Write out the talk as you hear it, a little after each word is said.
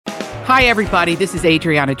Hi, everybody. This is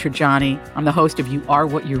Adriana Trajani. I'm the host of You Are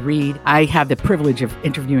What You Read. I have the privilege of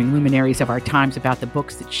interviewing luminaries of our times about the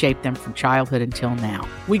books that shaped them from childhood until now.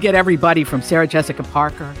 We get everybody from Sarah Jessica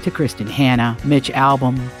Parker to Kristen Hanna, Mitch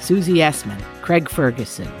Albom, Susie Essman, Craig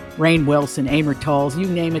Ferguson, Rainn Wilson, Amor Tolls, you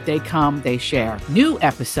name it, they come, they share. New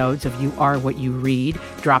episodes of You Are What You Read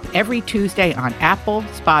drop every Tuesday on Apple,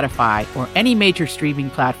 Spotify, or any major streaming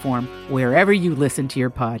platform wherever you listen to your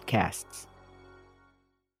podcasts.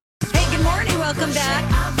 Hey, good morning. Welcome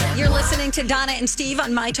back. You're listening to Donna and Steve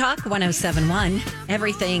on My Talk 107.1.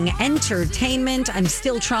 Everything entertainment. I'm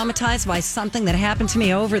still traumatized by something that happened to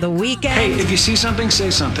me over the weekend. Hey, if you see something,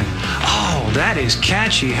 say something. Oh, that is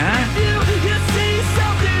catchy, huh?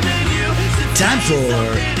 Time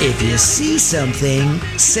for If You See Something,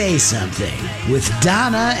 Say Something with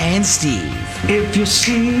Donna and Steve. If you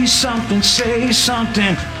see something, say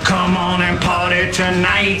something. Come on and party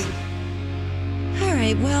tonight. All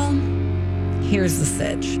right, well, here's the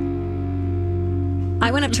sitch.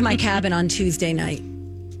 I went up to my cabin on Tuesday night.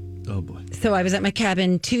 Oh, boy. So I was at my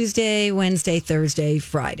cabin Tuesday, Wednesday, Thursday,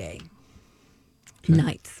 Friday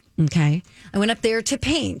nights. Okay. I went up there to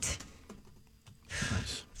paint.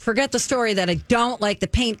 Nice. Forget the story that I don't like the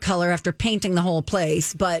paint color after painting the whole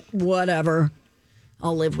place, but whatever.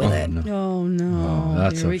 I'll live with it. No. Oh, no.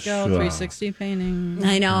 That's Here we go. 360 painting.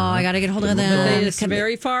 I know. I got to get hold of them. But it's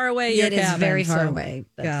very far away. Your It is cabin, very far so away.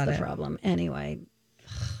 That's got the it. problem. Anyway,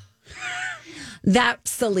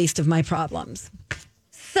 that's the least of my problems.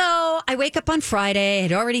 So I wake up on Friday. I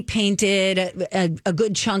had already painted a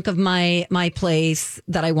good chunk of my place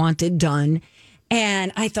that I wanted done.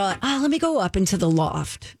 And I thought, let me go up into the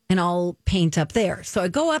loft and I'll paint up there. So I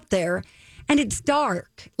go up there and it's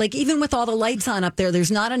dark. Like even with all the lights on up there,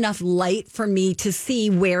 there's not enough light for me to see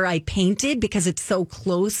where I painted because it's so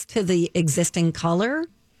close to the existing color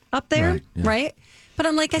up there. Right? But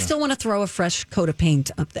I'm like, I still want to throw a fresh coat of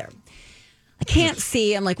paint up there. I can't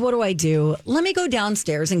see. I'm like, what do I do? Let me go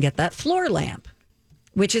downstairs and get that floor lamp,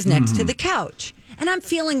 which is next to the couch. And I'm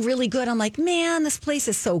feeling really good. I'm like, man, this place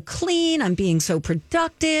is so clean. I'm being so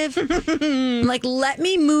productive. I'm like, let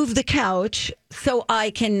me move the couch so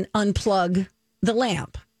I can unplug the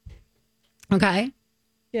lamp. Okay?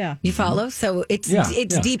 Yeah. You follow? So it's Yeah.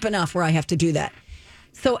 deep enough where I have to do that.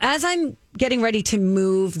 So as I'm getting ready to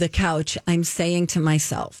move the couch, I'm saying to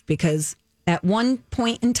myself, because at one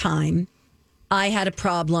point in time, I had a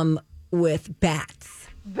problem with bats.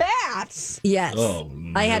 Bats? Yes. Oh,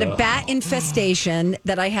 I had a bat infestation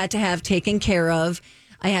that I had to have taken care of.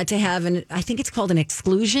 I had to have I think it's called an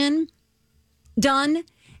exclusion done.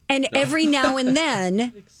 And every now and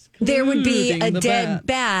then there would be a Excluding the dead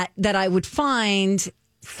bat that I would find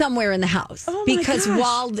somewhere in the house. Oh, my because gosh.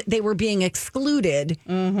 while they were being excluded,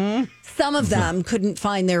 some of them couldn't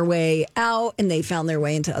find their way out and they found their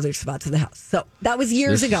way into other spots of the house. So that was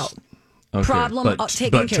years ago. Okay, Problem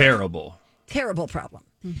taken but care of. terrible. Terrible problem.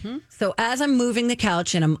 So as I'm moving the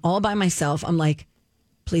couch and I'm all by myself, I'm like,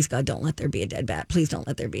 please God, don't let there be a dead bat. Please don't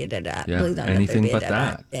let there be a dead bat. Yeah, Please don't let anything there be but a dead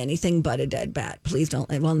that. bat. Anything but a dead bat. Please don't.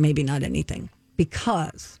 Well, maybe not anything.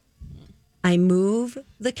 Because I move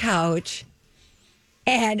the couch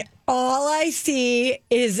and all I see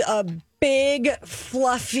is a big,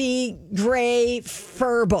 fluffy, gray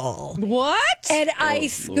fur ball. What? And I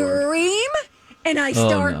scream and I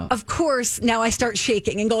start, no. of course, now I start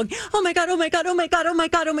shaking and going, oh my God, oh my God, oh my God, oh my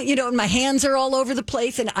God, oh my, and my hands are all over the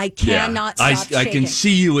place and I cannot stop I shaking. can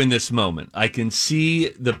see you in this moment. I can see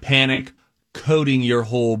the panic coating your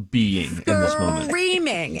whole being in this moment.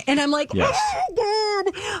 Screaming. And I'm like, Yes.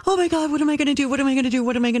 oh my God, what am I going to do? What am I going to do?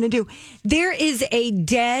 What am I going to do? There is a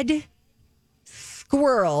dead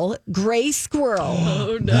squirrel, gray squirrel,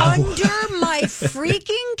 under my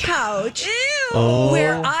freaking couch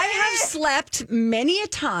where I have slept many a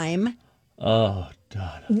time. Oh,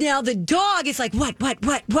 God. Now the dog is like, what?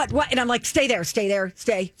 And I'm like, stay there,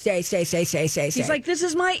 stay. He's like, this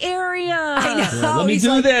is my area. I know. Let me He's do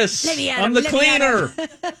like, this. "Let me at I'm him, the let me at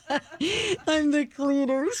cleaner. I'm the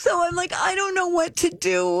cleaner. So I'm like, I don't know what to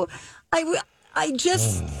do. I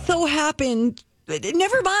just so happened,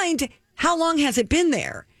 never mind, how long has it been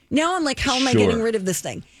there? Now I'm like, how am I Sure. getting rid of this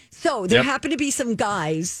thing? So there Yep. happened to be some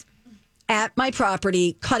guys at my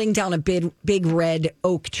property cutting down a big red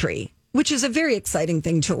oak tree, which is a very exciting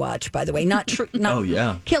thing to watch, by the way. Not Oh,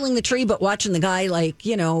 yeah. killing the tree, but watching the guy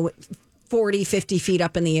 40, 50 feet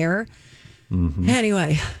up in the air. Mm-hmm.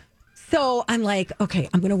 Anyway, so I'm like, okay,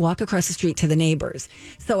 I'm going to walk across the street to the neighbors.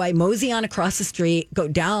 So I mosey on across the street, go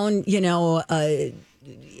down,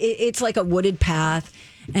 it's like a wooded path.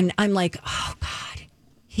 And I'm like, oh God,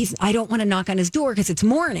 I don't want to knock on his door because it's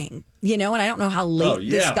morning, and I don't know how late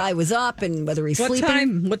this guy was up and whether he's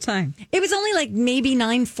sleeping. What time? It was only like maybe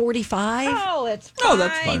 9:45. Oh, it's fine. Oh,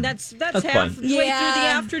 that's fine. That's That's halfway fine. through the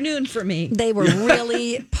afternoon for me. They were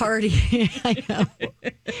really partying. I know.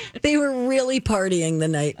 They were really partying the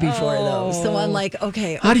night before, though. So I'm like,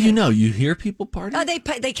 okay. How do you know? You hear people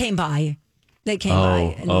partying? They came by. They came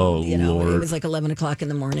by. And, Lord. It was like 11 o'clock in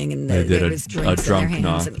the morning, and They did there a was drinks drunk in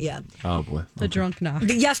their hands. knock. And, yeah. Oh, boy. The drunk knock.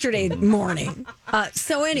 Yesterday morning.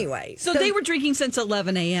 So anyway. So they were drinking since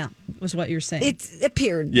 11 a.m. was what you're saying. It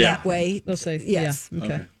appeared Yeah. that way. They'll say, yes. Yeah.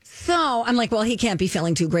 Okay. So I'm like, well, he can't be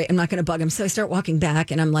feeling too great. I'm not going to bug him. So I start walking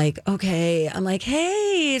back, and I'm like, okay. I'm like,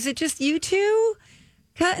 hey, is it just you two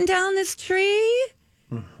cutting down this tree?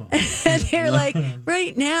 And they're like,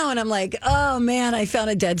 right now. And I'm like, oh, man, I found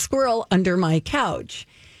a dead squirrel under my couch.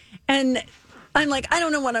 And I'm like, I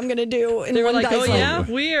don't know what I'm going to do. And They were one like, guy's oh, yeah?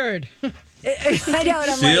 Weird. I know.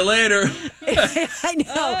 And I'm See you later. I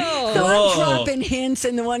know. So I'm dropping hints,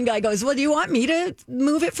 and the one guy goes, well, do you want me to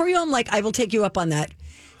move it for you? I'm like, I will take you up on that.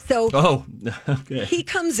 So Okay. he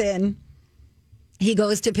comes in, he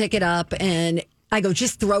goes to pick it up, and I go,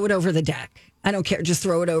 just throw it over the deck. I don't care. Just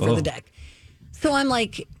throw it over the deck. So I'm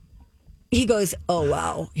like, he goes, oh,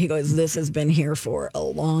 wow. He goes, this has been here for a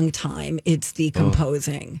long time. It's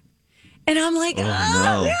decomposing. And I'm like, oh,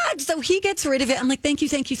 God. So he gets rid of it. I'm like, thank you,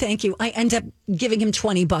 thank you, thank you. I end up giving him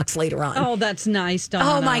 $20 later on. Oh, that's nice, Donna.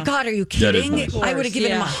 Oh, my God. Are you That is kidding? nice. I would have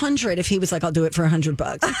given him 100 if he was like, I'll do it for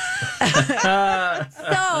 $100.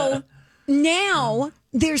 So now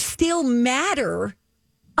there's still matter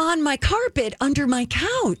on my carpet under my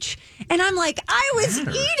couch. And I'm like, I was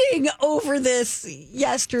eating over this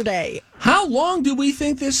yesterday. How long do we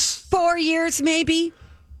think this? 4 years, maybe.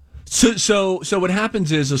 So what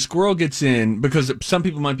happens is a squirrel gets in, because some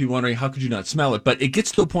people might be wondering, how could you not smell it? But it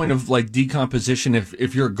gets to a point of like decomposition.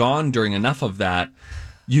 If you're gone during enough of that,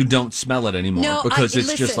 you don't smell it anymore because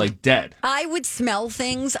it's just like dead. I would smell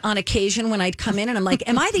things on occasion when I'd come in, and I'm like,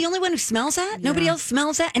 am I the only one who smells that? Nobody else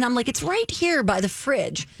smells that? And I'm like, it's right here by the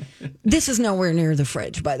fridge. This is nowhere near the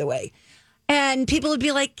fridge, by the way. And people would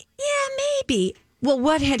be like, yeah, maybe. Well,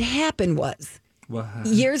 what had happened was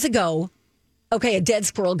years ago, okay, a dead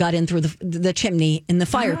squirrel got in through the chimney in the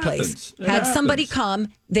fireplace. Had somebody come,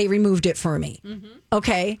 they removed it for me. Mm-hmm.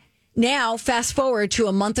 Okay, now fast forward to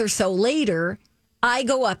a month or so later, I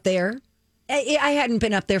go up there. I hadn't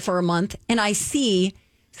been up there for a month, and I see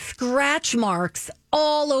scratch marks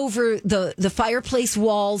all over the fireplace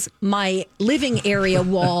walls, my living area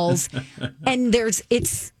walls, and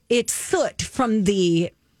it's soot from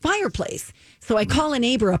the fireplace. So I call a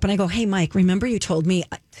neighbor up and I go, hey, Mike, remember you told me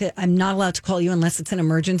I'm not allowed to call you unless it's an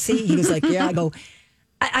emergency? He was like, yeah. I go,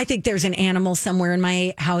 I think there's an animal somewhere in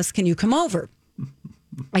my house. Can you come over?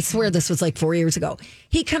 I swear this was like 4 years ago.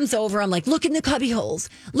 He comes over. I'm like, look in the cubby holes.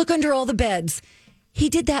 Look under all the beds. He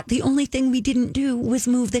did that. The only thing we didn't do was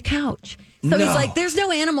move the couch. So he's like, there's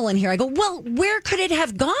no animal in here. I go, well, where could it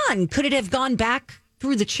have gone? Could it have gone back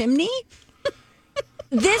through the chimney?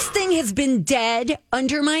 This thing has been dead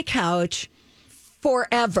under my couch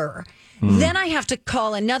forever. Then I have to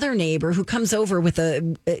call another neighbor who comes over with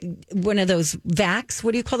one of those vacs.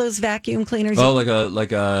 What do you call those vacuum cleaners? Oh, like a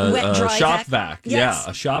Wet, dry shop vac. Yes.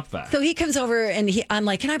 Yeah, a shop vac. So he comes over and I'm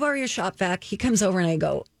like, can I borrow your shop vac? He comes over and I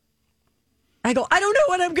go, I don't know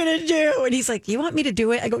what I'm going to do. And he's like, you want me to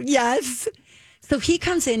do it? I go, yes. So he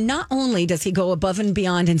comes in. Not only does he go above and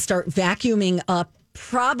beyond and start vacuuming up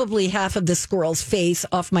probably half of the squirrel's face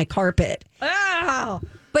off my carpet. Ow!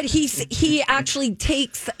 But he actually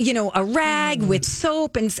takes, a rag with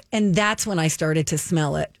soap, and that's when I started to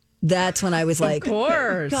smell it. That's when I was like, of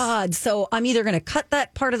course. God. So I'm either going to cut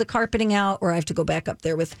that part of the carpeting out, or I have to go back up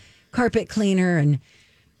there with carpet cleaner. And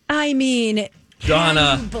I mean,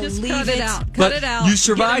 Donna, Just cut it out. But Cut it out. you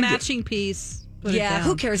survived Get a it. matching piece. Put it yeah, down.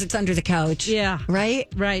 who cares? It's under the couch. Yeah. Right?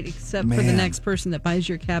 Right, except for the next person that buys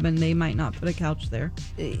your cabin, they might not put a couch there.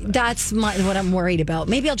 That's what I'm worried about.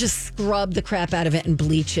 Maybe I'll just scrub the crap out of it and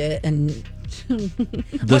bleach it. And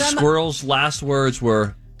the squirrel's last words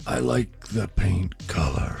were, I like the paint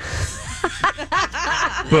color.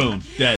 Boom, dead.